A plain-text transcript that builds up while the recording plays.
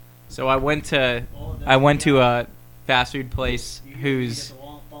So I went to a fast food place whose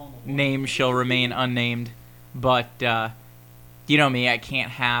name shall remain unnamed, but you know me, I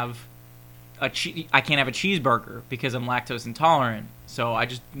can't have a cheeseburger because I'm lactose intolerant. So I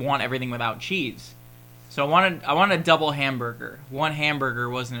just want everything without cheese. So I wanted a double hamburger. One hamburger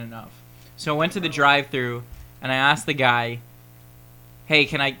wasn't enough. So I went to the drive-thru and I asked the guy, "Hey,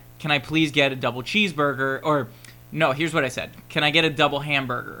 can I please get a double cheeseburger?" Or no, here's what I said. "Can I get a double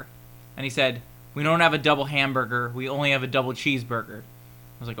hamburger?" And he said, "We don't have a double hamburger. We only have a double cheeseburger."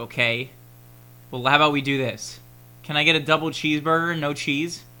 I was like, "Okay. Well, how about we do this? Can I get a double cheeseburger, no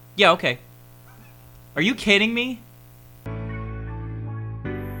cheese?" "Yeah, okay." Are you kidding me?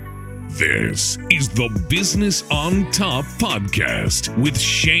 This is the Business on Top podcast with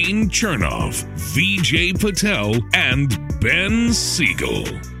Shane Chernoff, VJ Patel, and Ben Siegel.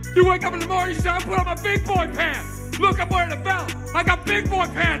 You wake up in the morning, you say, I put on my big boy pants. Look, I'm wearing a belt. I got big boy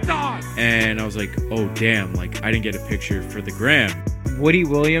pants on. And I was like, oh, damn, like, I didn't get a picture for the gram. Woody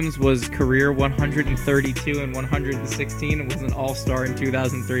Williams was career 132 and 116 and was an all-star in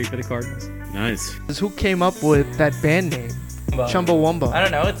 2003 for the Cardinals. Nice. Who came up with that band name? Chumbawamba. I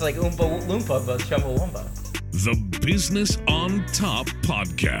don't know. It's like Oompa Loompa, but Chumbawamba. The Business on Top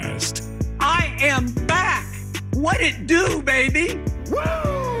podcast. I am back. What it do, baby?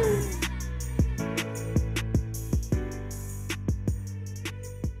 Woo!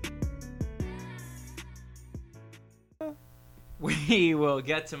 We will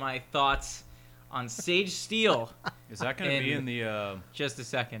get to my thoughts on Sage Steele. Is that going to be in the... just a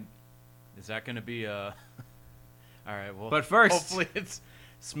second. Is that going to be... All right, well... But first... Hopefully it's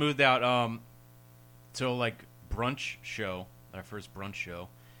smoothed out. So, like, brunch show, our first brunch show,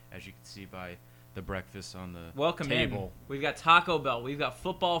 as you can see by the breakfast on the Welcome table. in. We've got Taco Bell. We've got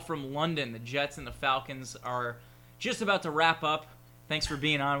football from London. The Jets and the Falcons are just about to wrap up. Thanks for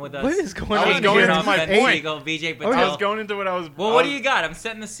being on with us. What is going on? I was going into my point. Siegel, VJ Patel. I was going into what I was... Well, what do you got? I'm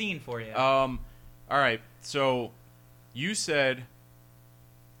setting the scene for you. All right, so you said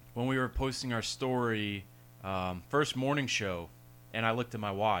when we were posting our story, first morning show, and I looked at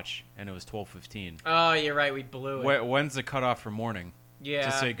my watch, and it was 12:15. Oh, you're right. We blew it. When's the cutoff for morning? Yeah.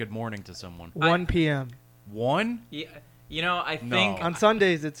 To say good morning to someone. 1 p.m. 1? Yeah, you know, I No. think On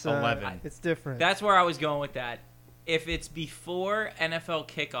Sundays, it's 11. It's different. that's where I was going with that. If it's before NFL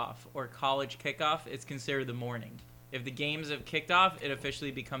kickoff or college kickoff, it's considered the morning. If the games have kicked off, it officially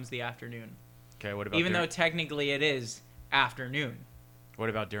becomes the afternoon. Okay, what about Even though technically it is afternoon.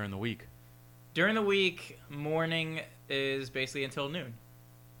 what about during the week? During the week, morning is basically until noon.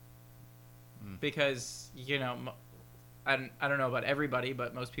 Because, you know, I don't know about everybody,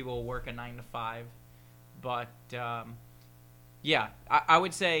 but most people will work a 9 to 5. But, yeah, I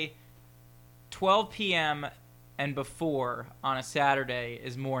would say 12 p.m. and before on a Saturday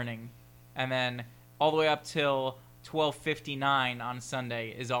is morning. And then all the way up till 12:59 on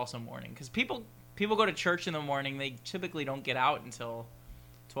Sunday is also morning. Because people go to church in the morning. They typically don't get out until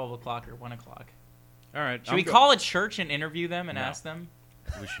 12 o'clock or 1 o'clock. All right. Should we call a church and interview them and No. ask them?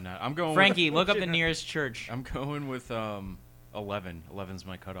 We should not. I'm going Frankie, with, look up the nearest church. I'm going with 11. 11's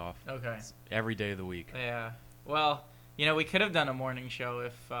my cutoff. Okay. Every day of the week. Yeah. Well, you know, we could have done a morning show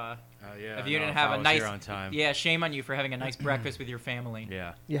if Yeah, if I you know, didn't if have I a was nice here on time. Yeah, shame on you for having a nice breakfast with your family.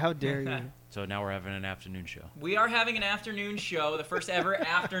 Yeah. Yeah, how dare you? So now we're having an afternoon show. We are having an afternoon show, the first ever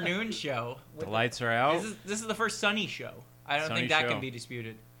afternoon show. The lights are out. This is the first sunny show. I don't Sunny think that show. can be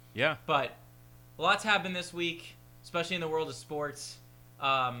disputed. Yeah. But lots happened this week, especially in the world of sports.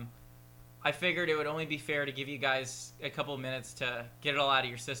 I figured it would only be fair to give you guys a couple of minutes to get it all out of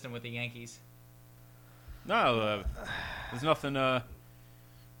your system with the Yankees. No, there's nothing to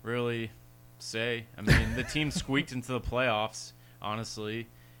really say. I mean, the team squeaked into the playoffs, honestly,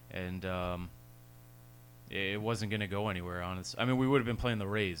 and it wasn't going to go anywhere, honestly. I mean, we would have been playing the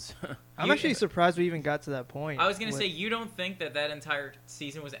Rays. I'm actually surprised we even got to that point. I was going to say, you don't think that entire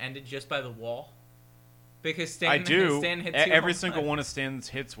season was ended just by the wall? Because Stan, I do. Stan hit Every single one of Stan's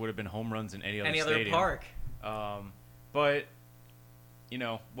hits would have been home runs in any other stadium. park. But, you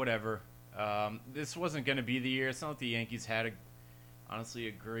know, whatever. This wasn't going to be the year. It's not like the Yankees had, honestly,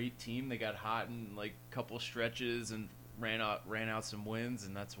 a great team. They got hot in, like, a couple stretches and ran out some wins,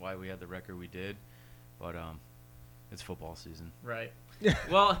 and that's why we had the record we did. But it's football season. Right.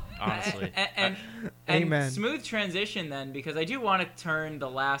 Well, Honestly. and Amen. smooth transition then, because I do want to turn the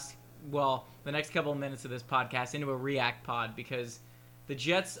next couple of minutes of this podcast into a react pod, because the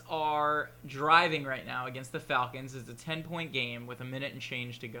Jets are driving right now against the Falcons. It's a 10-point game with a minute and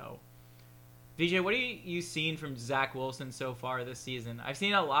change to go. VJ, what have you seen from Zach Wilson so far this season? I've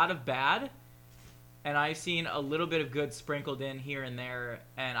seen a lot of bad, and I've seen a little bit of good sprinkled in here and there,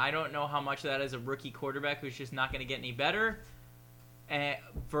 and I don't know how much of that is a rookie quarterback who's just not going to get any better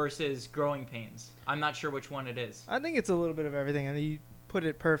versus growing pains. I'm not sure which one it is. I think it's a little bit of everything, and you put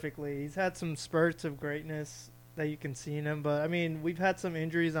it perfectly. He's had some spurts of greatness that you can see in him, but I mean, we've had some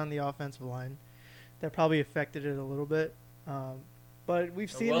injuries on the offensive line that probably affected it a little bit. But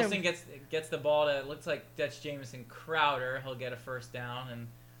we've seen Wilson him. gets the ball to, it looks like that's Jamison Crowder. He'll get a first down, and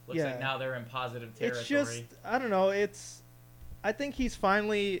looks like now they're in positive territory. It's just, I don't know. I think we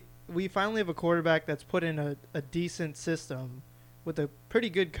finally have a quarterback that's put in a decent system with a pretty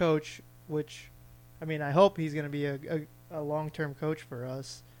good coach, which, I mean, I hope he's going to be a long-term coach for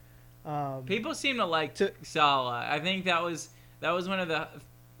us. People seem to like Saleh. I think that was one of the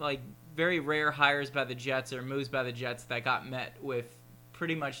very rare hires by the Jets or moves by the Jets that got met with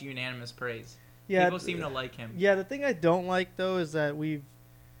pretty much unanimous praise. Yeah, people seem to like him. Yeah, the thing I don't like though is that we've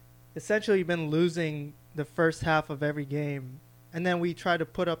essentially been losing the first half of every game, and then we try to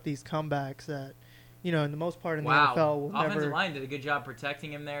put up these comebacks that, in the most part in the NFL will Offensive never. line did a good job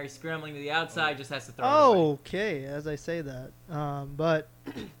protecting him there. He's scrambling to the outside, just has to throw it away. Okay, as I say that, but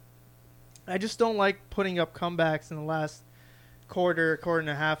I just don't like putting up comebacks in the last quarter and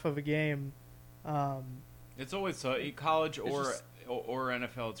a half of a game. It's always college or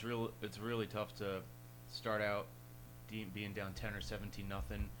NFL. It's really tough to start out being down 10 or 17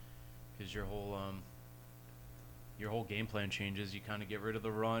 nothing, because your whole game plan changes. You kind of get rid of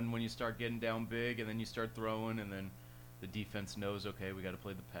the run when you start getting down big, and then you start throwing, and then the defense knows, okay, we got to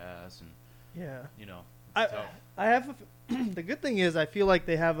play the pass, and it's tough. I have the good thing is I feel like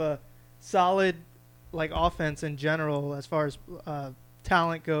they have a solid offense in general as far as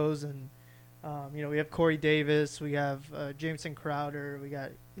talent goes, and we have Corey Davis, we have Jamison Crowder, we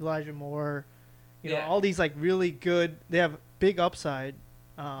got Elijah Moore, all these really good. They have big upside,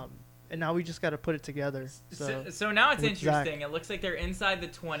 and now we just got to put it together. So now it's interesting. Zach. It looks like they're inside the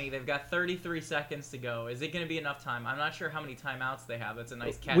 20. They've got 33 seconds to go. Is it going to be enough time? I'm not sure how many timeouts they have. That's a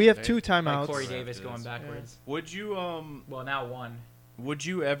nice catch. We have 2 timeouts. Like Corey Davis going backwards. Yeah. Would you Well, now 1. Would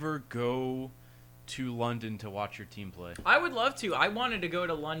you ever go to London to watch your team play? I would love to. I wanted to go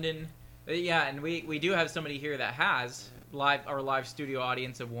to London. Yeah, and we do have somebody here that has our live studio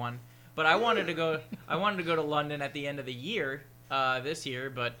audience of 1. But I wanted to go. I wanted to go to London at the end of the year, this year,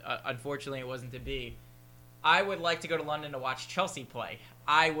 but unfortunately it wasn't to be. I would like to go to London to watch Chelsea play.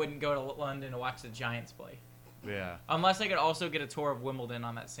 I wouldn't go to London to watch the Giants play. Yeah. Unless I could also get a tour of Wimbledon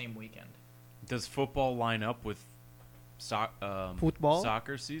on that same weekend. Does football line up with football?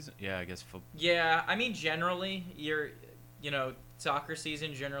 Soccer season? Yeah, I guess football. Yeah, I mean generally soccer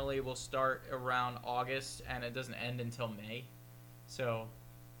season generally will start around August and it doesn't end until May. So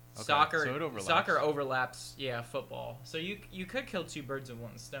Okay, soccer so it overlaps. Soccer overlaps, football. So you could kill 2 birds with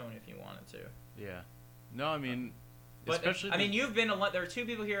 1 stone if you wanted to. Yeah. No, I mean, But especially. I mean, you've been to. There are 2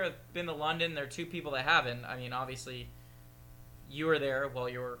 people here who have been to London. There are 2 people that haven't. I mean, obviously, you were there while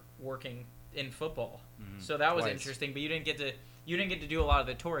you were working in football, so that was Twice. interesting. But you didn't get to do a lot of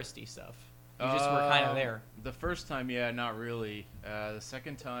the touristy stuff. You just were kind of there. The first time, yeah, not really. The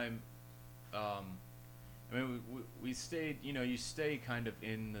second time, I mean, we stayed. You stay kind of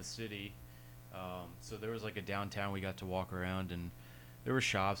in the city. So there was a downtown we got to walk around, and there were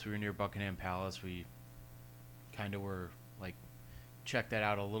shops. We were near Buckingham Palace. We kind of were checked that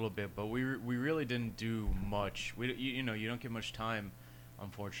out a little bit, but we really didn't do much. You don't get much time,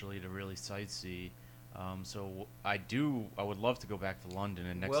 unfortunately, to really sightsee. So I would love to go back to London,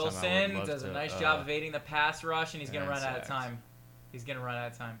 and next time I would Wilson love does to, a nice job evading the pass rush, and he's going to run out of time. He's going to run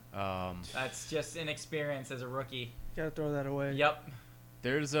out of time. That's just inexperience as a rookie. Got to throw that away. Yep.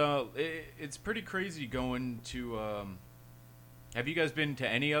 There's it's pretty crazy going to. Have you guys been to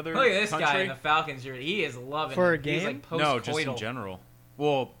any other Look at this country? guy in the Falcons jersey. He is loving For it. a He's game? like No, just in post-coital. general.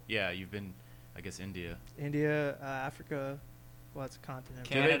 Well, yeah, you've been, I guess, India. India, Africa, it's a continent.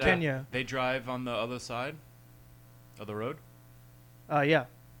 Canada. Kenya. They drive on the other side of the road? Yeah.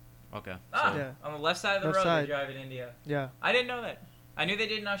 Okay. Ah, Yeah. on the left side of the Left road side. they drive in India. Yeah. I didn't know that. I knew they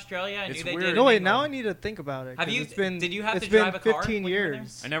did in Australia. I It's knew they weird. did. No, in wait, now I England. need to think about it. Have 'cause you? It's been, Did you have it's to been drive a car 15 when you were there?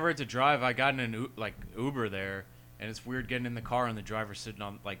 years. I never had to drive. I got in an Uber there, and it's weird getting in the car and the driver sitting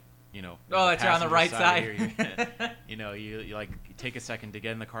on Oh, that's right, on the right side. Here. You take a second to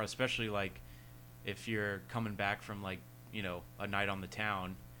get in the car, especially if you're coming back from a night on the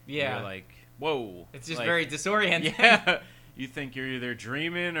town. Yeah. You're like, whoa. It's just very disorienting. Yeah. You think you're either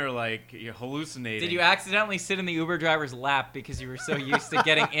dreaming or you're hallucinating. Did you accidentally sit in the Uber driver's lap because you were so used to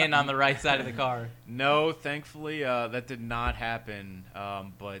getting in on the right side of the car? No, thankfully that did not happen.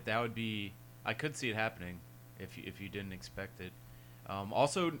 But that would be, I could see it happening if you didn't expect it.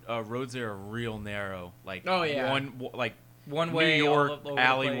 Also, roads there are real narrow. Like Oh, yeah. One way, New York all over the place.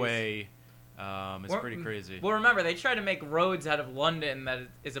 alleyway. It's Well, pretty crazy. Well, remember, they tried to make roads out of London that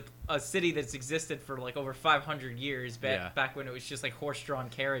is a city that's existed for like over 500 years back when it was just like horse-drawn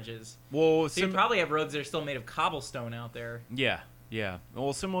carriages. Well, So you probably have roads that are still made of cobblestone out there. yeah.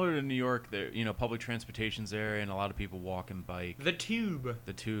 Well, similar to New York, there public transportation's there, and a lot of people walk and bike. The Tube.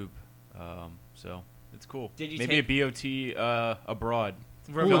 The Tube. So it's cool. Did you maybe a BOT abroad?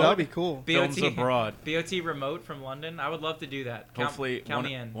 Ooh, that'd be cool. Films abroad. BOT remote from London. I would love to do that. Hopefully, count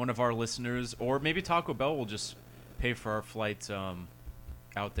me in. one of our listeners, or maybe Taco Bell, will just pay for our flights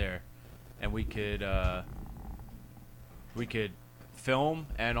out there, and we could film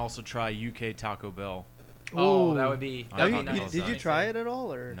and also try UK Taco Bell. Oh, Ooh. that would be. Have that'd you- be nice. Did you try it at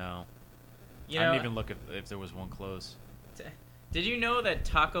all, or? No, You I know, didn't even look if there was one close. Did you know that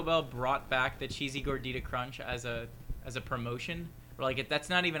Taco Bell brought back the cheesy gordita crunch as a promotion? Or like that's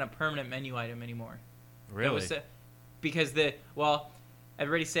not even a permanent menu item anymore. Really? Because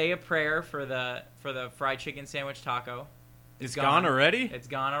everybody say a prayer for the fried chicken sandwich taco. It's gone already? It's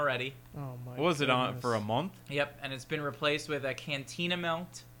gone already. Oh my. What was it on for a goodness. month? Yep, and it's been replaced with a cantina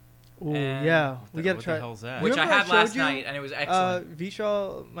melt, Ooh, And- yeah, we gotta What try. the hell's that? which I Remember I had last showed you, night, and it was excellent.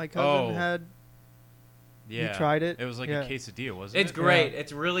 Vishaw, my cousin Oh. had. Yeah. tried it? It was like Yeah. a quesadilla, wasn't it? It's great.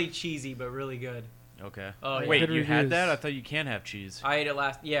 It's really cheesy, but really good. Okay. Oh, yeah. Wait, Good you had reviews. that? I thought you can't have cheese. I ate it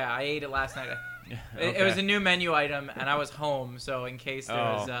last. Yeah, I ate it last night. Okay. It was a new menu item, and I was home, so in case there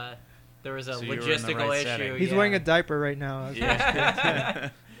was a So you were in the logistical right issue. setting. He's yeah. wearing a diaper right now. Yeah.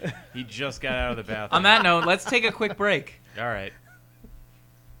 He just got out of the bathroom. On that note, let's take a quick break. All right.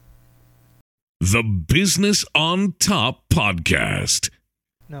 The Business on Top Podcast.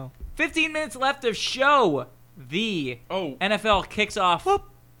 No. 15 minutes left of show. The Oh. NFL kicks off. Oh,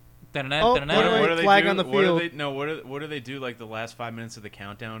 Da-da-da, da-da-da. wait, What do they flag do? on the What do field. they, no, what do they do like the last 5 minutes of the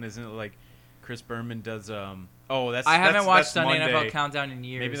countdown? Isn't it like Chris Berman does that's I haven't watched that's Sunday Monday. NFL Countdown in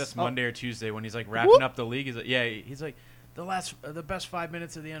years. Maybe that's Oh. Monday or Tuesday when he's like wrapping Whoop. up the league. He's like the best 5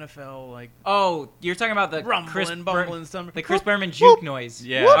 minutes of the NFL, like Oh, you're talking about the rumbling, Chris bumbling, stuff. the Chris Berman juke noise.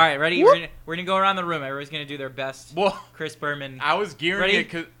 Yeah. All right, ready? Whoop. We're gonna go around the room. Everybody's gonna do their best. Well, Chris Berman. I was gearing Ready?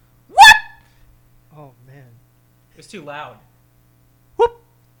 it because Oh man. It was too loud. Whoop.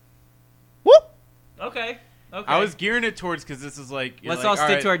 Whoop. Okay. I was gearing it towards because this is like Let's like, all stick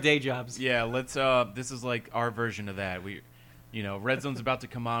right, to our day jobs. Yeah, let's. This is like our version of that. Red Zone's about to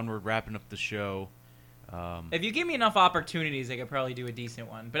come on. We're wrapping up the show. If you give me enough opportunities, I could probably do a decent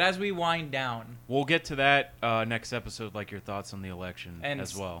one. But as we wind down, We'll get to that next episode, like your thoughts on the election and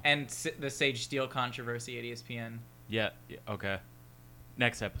as well. and the Sage Steele controversy at ESPN. Yeah. Okay.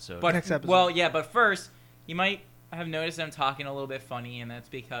 Next episode. But Next episode. well, yeah. But first, you might have noticed I'm talking a little bit funny, and that's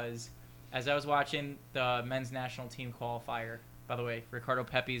because as I was watching the men's national team qualifier, by the way, Ricardo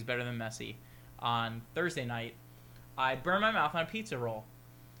Pepi is better than Messi, on Thursday night, I burned my mouth on a pizza roll,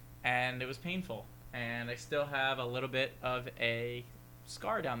 and it was painful. And I still have a little bit of a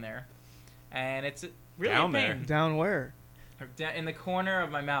scar down there, and it's really Down a there? pain. Down where? In the corner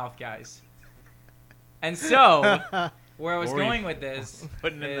of my mouth, guys. And so, where I was Or you- going with this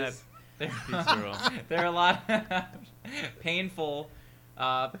Putting in is pizza roll. there are a lot of painful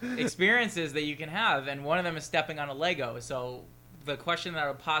experiences that you can have, and one of them is stepping on a Lego. So the question that I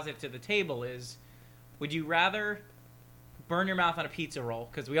would posit to the table is, would you rather burn your mouth on a pizza roll,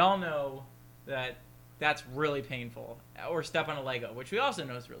 because we all know that that's really painful, or step on a Lego, which we also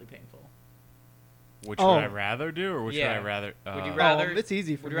know is really painful? Which Oh. would I rather do, or which Yeah. would I rather? Would you Oh, rather? it's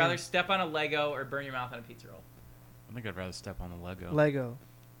easy for Would you me. rather step on a Lego or burn your mouth on a pizza roll? I think I'd rather step on the Lego. Lego.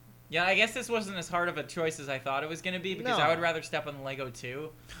 Yeah, I guess this wasn't as hard of a choice as I thought it was going to be, because No. I would rather step on the Lego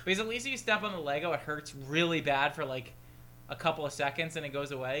too. Because at least if you step on the Lego, it hurts really bad for like a couple of seconds and it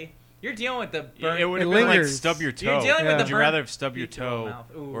goes away. You're dealing with the burn. It would It have been like lingers. stub your You're toe. dealing with Yeah. the Would you burn rather have stub your pizza roll toe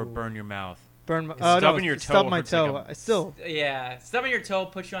mouth. or Ooh. burn your mouth? Burn my. Stubbing your toe Stub my hurts like toe. a- I still. Yeah, stubbing your toe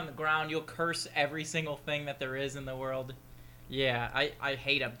puts you on the ground. You'll curse every single thing that there is in the world. Yeah, I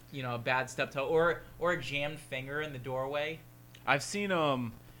hate a bad stub toe or a jammed finger in the doorway. I've seen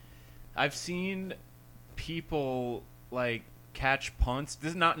people like catch punts.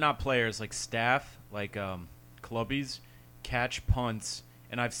 This is not players, like staff, like clubbies catch punts,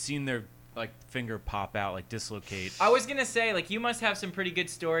 and I've seen their like finger pop out, like dislocate. I was gonna say, like, you must have some pretty good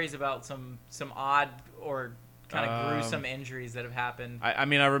stories about some odd or kind of gruesome injuries that have happened. I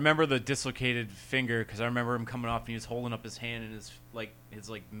mean, I remember the dislocated finger because I remember him coming off and he was holding up his hand, and his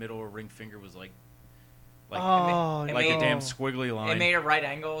middle or ring finger was like Oh, it like made- a damn squiggly line. It made at right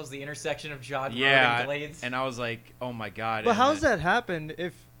angles, the intersection of jaw, yeah, and blades. and I was like, oh my god. But and how's then- that happen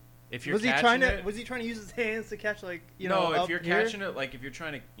if if you're Was he catching trying to? it, Was he trying to use his hands to catch like no, up if you're here? catching it, like if you're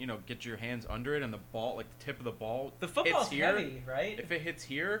trying to, get your hands under it and the ball, like the tip of the ball, The football's hits here, heavy, right? If it hits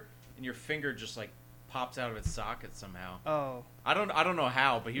here and your finger just like pops out of its socket somehow. Oh, I don't know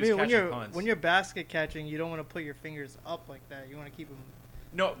how, but he was I mean, catching punts. when you're basket catching, you don't want to put your fingers up like that. You want to keep them.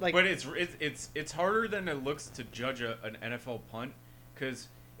 No, like- but it's harder than it looks to judge an NFL punt, because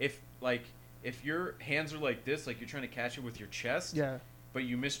if your hands are like this, like you're trying to catch it with your chest, Yeah. but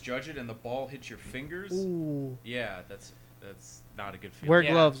you misjudge it and the ball hits your fingers, Ooh. yeah, that's not a good feeling. Wear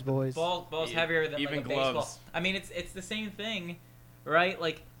Yeah. gloves, boys. Ball's heavier than Even like a baseball. gloves. I mean, it's the same thing, right?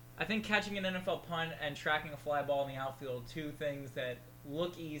 Like, I think catching an NFL punt and tracking a fly ball in the outfield, two things that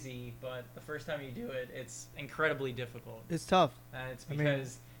look easy, but the first time you do it, it's incredibly difficult. It's tough. And it's I mean-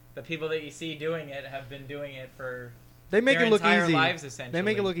 because the people that you see doing it have been doing it for They make their it look entire easy. lives, essentially. They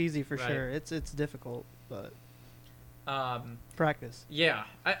make it look easy for Right. sure. It's difficult, but Um, practice. yeah,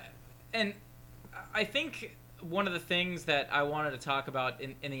 I think one of the things that I wanted to talk about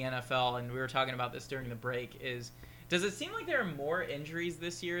in the NFL, and we were talking about this during the break, is does it seem like there are more injuries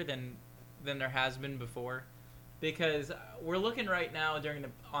this year than there has been before? Because we're looking right now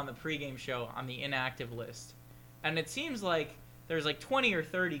on the pregame show on the inactive list, and it seems like there's like 20 or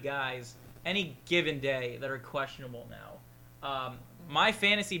 30 guys any given day that are questionable now. My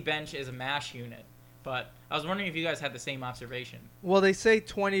fantasy bench is a MASH unit, but I was wondering if you guys had the same observation. Well, they say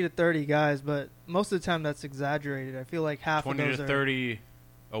 20 to 30 guys, but most of the time that's exaggerated. I feel like half 20 of those to are 30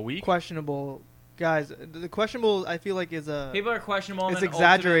 a week. questionable guys. The questionable, I feel like, is People are questionable. and it's then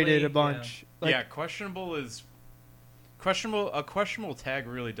exaggerated ultimately- a bunch. Like, yeah, questionable is questionable. A questionable tag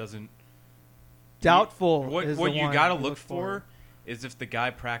really doesn't. doubtful. What is what the you one gotta to look for is if the guy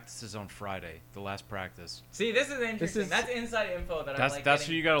practices on Friday, the last practice. See, this is interesting. is- That's inside info that I That's- like. that's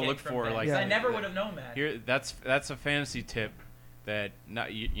getting- what you gotta getting look from for, Ben, like- 'cause I Yeah. never would have known that. Here, that's a fantasy tip that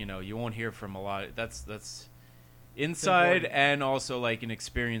not you won't hear from a lot. That's inside important. and also like an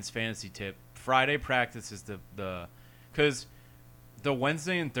experienced fantasy tip. Friday practice is the because the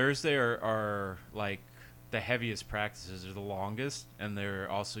Wednesday and Thursday are like the heaviest practices, are the longest, and they're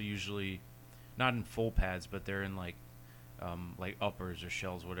also usually not in full pads, but they're in like uppers or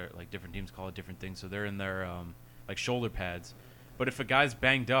shells, whatever. Like different teams call it different things, so they're in their like shoulder pads. But if a guy's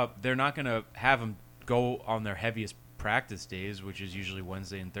banged up, they're not gonna have him go on their heaviest practice days, which is usually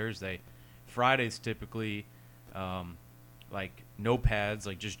Wednesday and Thursday. Friday's typically like no pads,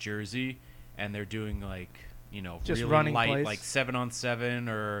 like just jersey, and they're doing like Just really running light, plays. like 7-on-7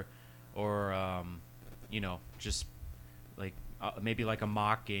 or just like maybe like a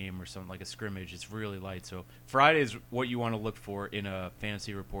mock game or something, like a scrimmage. It's really light. So Friday is what you want to look for in a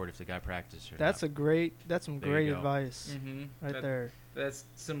fantasy report if the guy practices or That's not. that's some There you great go. advice Mm-hmm. right there. That's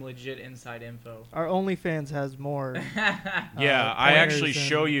some legit inside info. Our OnlyFans has more. Yeah, I actually pointers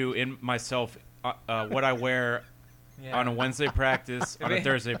show and- you in myself what I wear Yeah. on a Wednesday practice, on a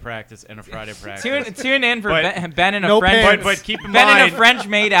Thursday practice, and a Friday practice. Tune in for But- Ben in a No French. pants. But keep in Ben in mind, a French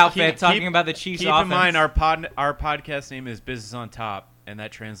maid outfit keep- talking about the Chiefs' keep offense. in mind our podcast name is Business on Top, and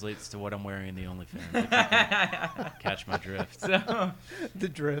that translates to what I'm wearing in the OnlyFans. If you can catch my drift. So The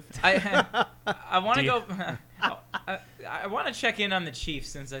drift. I want to Do you- go. I want to check in on the Chiefs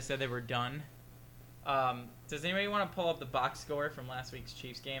since I said they were done. Does anybody want to pull up the box score from last week's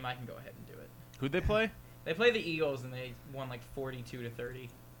Chiefs game? I can go ahead and do it. Who'd they play? They played the Eagles and they won like 42-30.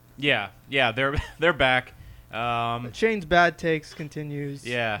 Yeah, they're back. Shane's bad takes continues.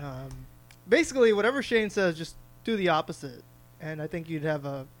 Yeah. Basically, whatever Shane says, just do the opposite, and I think you'd have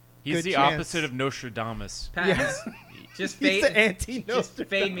a. He's good the chance. opposite of Nostradamus. Pat, Yes. just He's fade. the anti. Just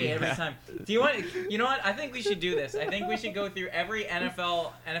fade me every Yeah. time. Do you want? You know what? I think we should do this. I think we should go through every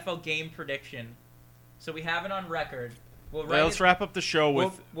NFL game prediction, so we have it on record. We'll write Let's it, wrap up the show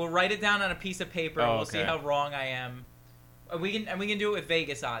with. we'll write it down on a piece of paper. Oh, We'll see okay. how wrong I am. We can do it with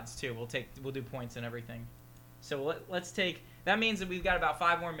Vegas odds too. We'll do points and everything. So let's take. That means that we've got about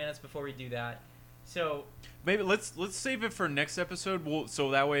 5 more minutes before we do that. So Maybe let's save it for next episode. So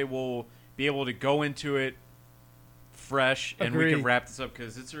that way we'll be able to go into it fresh, and we can Agreed. wrap this up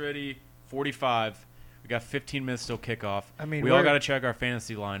because it's already 45. We got 15 minutes till kickoff. I mean, we all we're- got to check our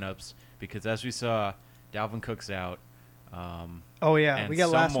fantasy lineups because as we saw, Dalvin Cook's out. Oh yeah, And we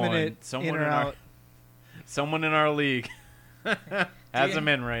got last someone- minute someone in or in our- out. Someone in our league has you- him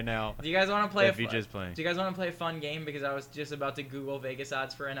in right now. do you guys want to play? That VJ's playing. Do you guys want to play a fun game? Because I was just about to Google Vegas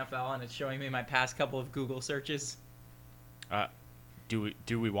odds for NFL, and it's showing me my past couple of Google searches.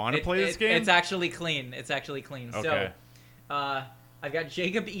 Do we want to play this game? It's actually clean. It's actually clean. Okay. So, I've got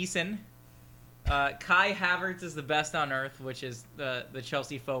Jacob Eason. Kai Havertz is the best on earth, which is the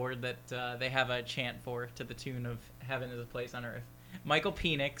Chelsea forward that they have a chant for to the tune of "Heaven is a place on earth." Michael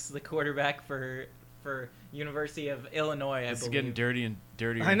Penix, the quarterback for University of Illinois, I It's believe. getting dirty and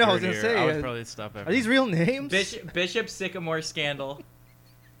dirtier. I know, I was dirtier. gonna say, I would probably stop after. Are these real names? Bishop Sycamore scandal.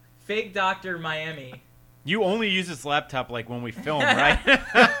 Fake doctor Miami. You only use this laptop like when we film, right?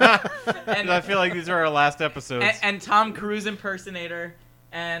 And- I feel like these are our last episodes. And Tom Cruise impersonator,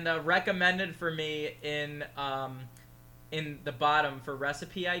 and recommended for me in the bottom for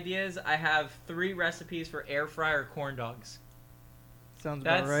recipe ideas. I have 3 recipes for air fryer corn dogs. Sounds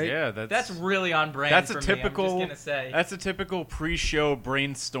That's- about right. yeah, That's really on brand. That's for a me, I'm typical. just gonna say. That's a typical pre-show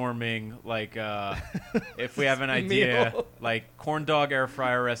brainstorming. Like, if we have an idea, Meal. like corn dog air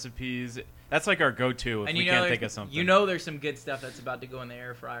fryer recipes. That's like our go-to if and we you know can't there's- think of something. You know, there's some good stuff that's about to go in the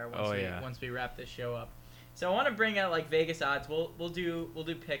air fryer once Oh, we yeah. once we wrap this show up. So I want to bring out like Vegas odds. We'll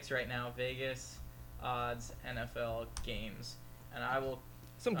do picks right now. Vegas odds NFL games, and I will.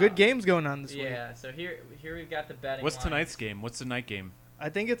 Some good games going on this week. Yeah. So here we've got the betting. What's lines. tonight's game? What's the night game? I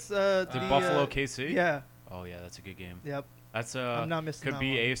think it's The Buffalo KC. KC. Yeah. Oh yeah, that's a good game. Yep. That's I'm not missing could that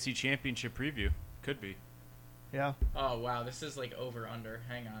be one. AFC Championship preview. Could be. Yeah. Oh wow, this is like over under.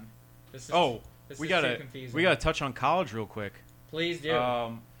 Hang on. This is. Oh, this we is gotta too confusing. we gotta touch on college real quick. Please do.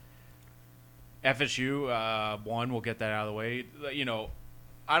 FSU won. We'll get that out of the way. You know,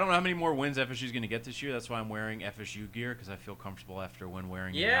 I don't know how many more wins FSU is going to get this year. That's why I'm wearing FSU gear because I feel comfortable after when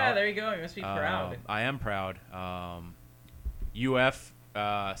wearing it yeah, out. there you go. You must be proud. I am proud. UF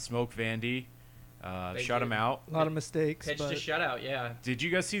smoked Vandy. They Shut did. him out. A lot of mistakes. Pitched but a shutout. Yeah. Did you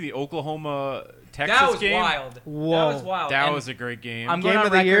guys see the Oklahoma Texas That was game? wild. Whoa. That was wild. That And was a great game. I'm Game going on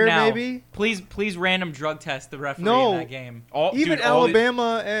of the record year, now. maybe? Please random drug test the referee No. in that game. Even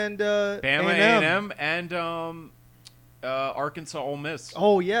Alabama and Bama, A&M. A&M, and Arkansas, Ole Miss.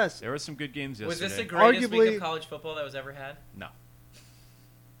 Oh yes. There were some good games yesterday. Was this the greatest week Arguably- of college football that was ever had? No.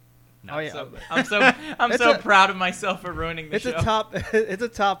 Oh yeah. So, I'm It's so a- proud of myself for ruining the It's show. a top. It's a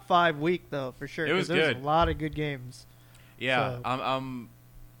top 5 week though for sure. It was 'cause there's good. A lot of good games. Yeah, So-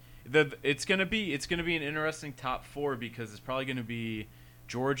 it's gonna be an interesting top 4 because it's probably gonna be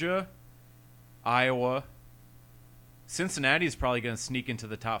Georgia, Iowa, Cincinnati is probably gonna sneak into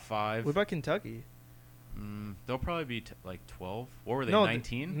the top 5. What about Kentucky? They'll probably be like 12. What were they? No,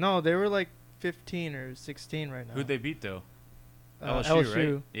 19. No, they were like 15 or 16 right now. Who'd they beat though?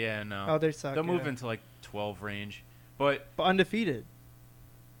 LSU. right? Yeah, no. Oh, they suck. They'll move yeah. into like 12 range. But But undefeated.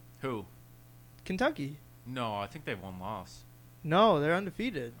 who? Kentucky. No, I think they've one loss. No, they're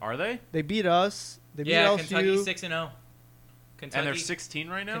undefeated. Are they? They beat us. They beat yeah, LSU. Kentucky 6-0. Kentucky, And they're 16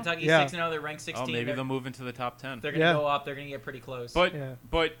 right now. Kentucky Yeah. 6-0. They're ranked 16. Oh, maybe they're, they'll move into the top 10. they're gonna Yeah. go up. They're gonna get pretty close. But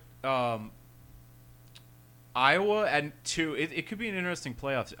Yeah. Iowa and 2. It could be an interesting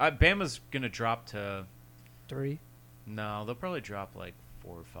playoffs. Bama's gonna drop to. 3. No, they'll probably drop like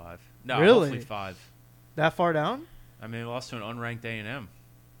 4 or 5. No, Really? hopefully 5. That far down? I mean, they lost to an unranked A&M.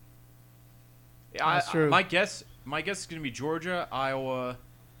 That's true. My guess is gonna be Georgia, Iowa.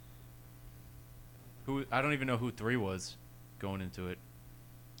 Who I don't even know who 3 was going into it.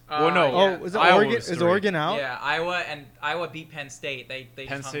 Well, no. yeah. Oh, is it Iowa Oregon? was Is 3. Oregon out? Yeah, Iowa beat Penn State. They Penn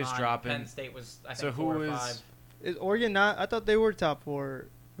just hung State's on. dropping. Penn State was I think So 4 who or is? 5. Is Oregon not? I thought they were top 4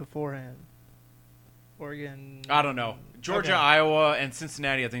 beforehand. Oregon. I don't know. Georgia, Okay. Iowa, and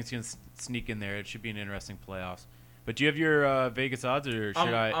Cincinnati. I think it's gonna sneak in there. It should be an interesting playoffs. But do you have your Vegas odds, or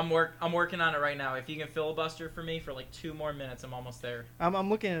should I? I'm working on it right now. If you can filibuster for me for like 2 more minutes, I'm almost there. I'm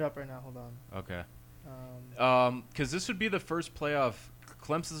looking it up right now. Hold on. Okay. Um, Because this would be the first playoff.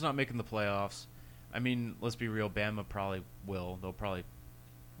 Clemson's not making the playoffs. I mean, let's be real. Bama probably will. They'll probably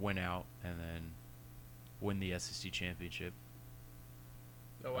win out and then win the SEC championship.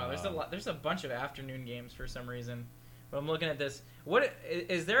 Oh wow, there's a bunch of afternoon games for some reason. But I'm looking at this. What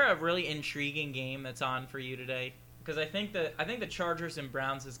is there a really intriguing game that's on for you today? Because I think the Chargers and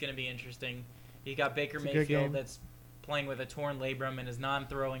Browns is going to be interesting. You got Baker It's a good Mayfield game. that's playing with a torn labrum in his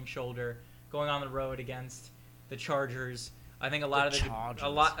non-throwing shoulder, going on the road against the Chargers. I think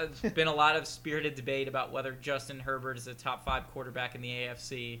there's been a lot of spirited debate about whether Justin Herbert is a top 5 quarterback in the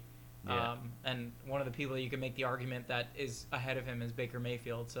AFC. Yeah. And one of the people you can make the argument that is ahead of him is Baker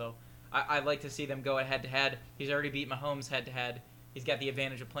Mayfield. So I'd like to see them go head-to-head. He's already beat Mahomes head-to-head. He's got the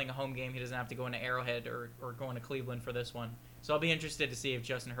advantage of playing a home game. He doesn't have to go into Arrowhead or going to Cleveland for this one. So I'll be interested to see if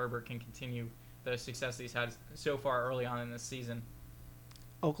Justin Herbert can continue the success he's had so far early on in this season.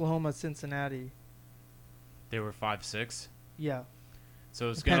 Oklahoma, Cincinnati. They were 5-6. Yeah. So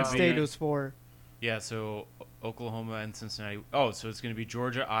it's Penn gonna State be was 4. yeah. So Oklahoma and Cincinnati. Oh, so it's gonna be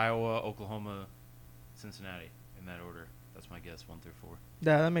Georgia, Iowa, Oklahoma, Cincinnati in that order. That's my guess. 1 through 4.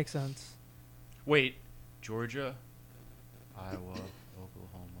 Yeah, that makes sense. Wait, Georgia, Iowa,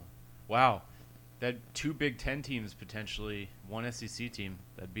 Oklahoma. Wow. that 2 Big Ten teams potentially, 1 SEC team.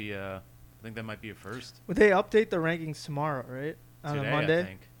 That'd be I think that might be a first. Would they update the rankings tomorrow, right? On Today, a Monday?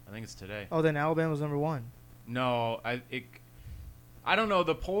 I think it's today. Oh, then Alabama's number 1. No, I don't know.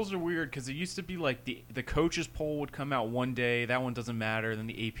 The polls are weird because it used to be like the coaches poll would come out one day. That one doesn't matter. Then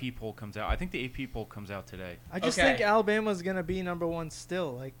the AP poll comes out. I think the AP poll comes out today. I just Okay. think Alabama's going to be number 1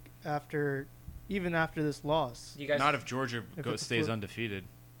 still, like even after this loss. You guys, Not if Georgia If it's stays flip- undefeated.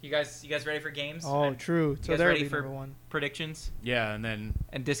 you guys ready for games? Oh, And true. So guys they're ready be for- number 1. predictions Yeah, and then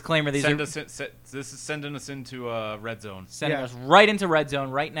and disclaimer: these send are us this is sending us into red zone. sending Yeah. us right into red zone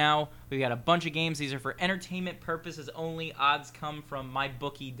right now. We got a bunch of games. These are for entertainment purposes only. Odds come from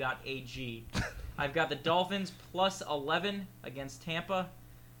mybookie.ag. I've got the Dolphins plus 11 against Tampa.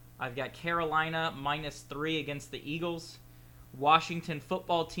 I've got Carolina minus 3 against the Eagles. Washington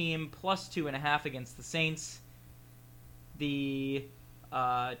football team plus 2.5 against the Saints. The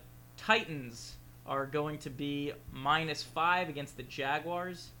Titans are going to be minus 5 against the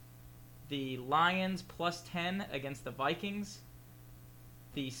Jaguars. The Lions plus 10 against the Vikings.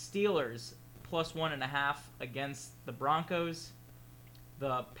 The Steelers plus 1.5 against the Broncos.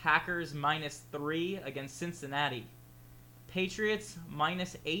 The Packers minus 3 against Cincinnati. Patriots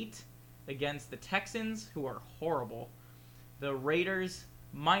minus 8 against the Texans, who are horrible. The Raiders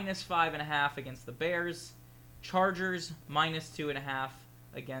minus 5.5 against the Bears. Chargers minus 2.5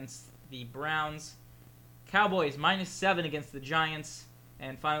 against the Browns. Cowboys minus 7 against the Giants.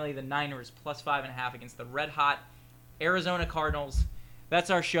 And finally, the Niners plus 5.5 against the red-hot Arizona Cardinals. That's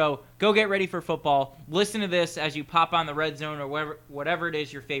our show. Go get ready for football. Listen to this as you pop on the red zone or whatever it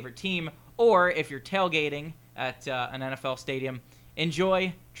is your favorite team. Or if you're tailgating at an NFL stadium,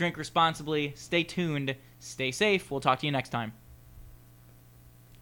 enjoy, drink responsibly, stay tuned, stay safe. We'll talk to you next time.